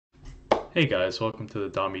Hey guys, welcome to the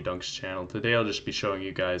Dami Dunks channel. Today I'll just be showing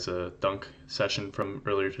you guys a dunk session from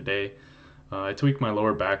earlier today. I tweaked my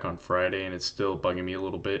lower back on Friday and it's still bugging me a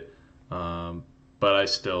little bit, but I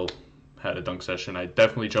still had a dunk session. I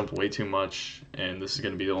definitely jumped way too much, and this is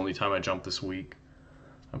going to be the only time I jump this week.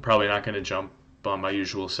 I'm probably not going to jump on my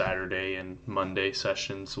usual Saturday and Monday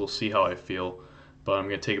sessions. We'll see how I feel, but I'm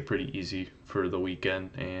going to take it pretty easy for the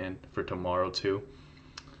weekend and for tomorrow too.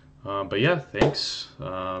 But yeah, thanks.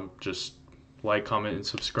 Just like, comment, and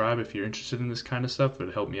subscribe if you're interested in this kind of stuff. It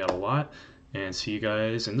would help me out a lot. And see you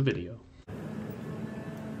guys in the video.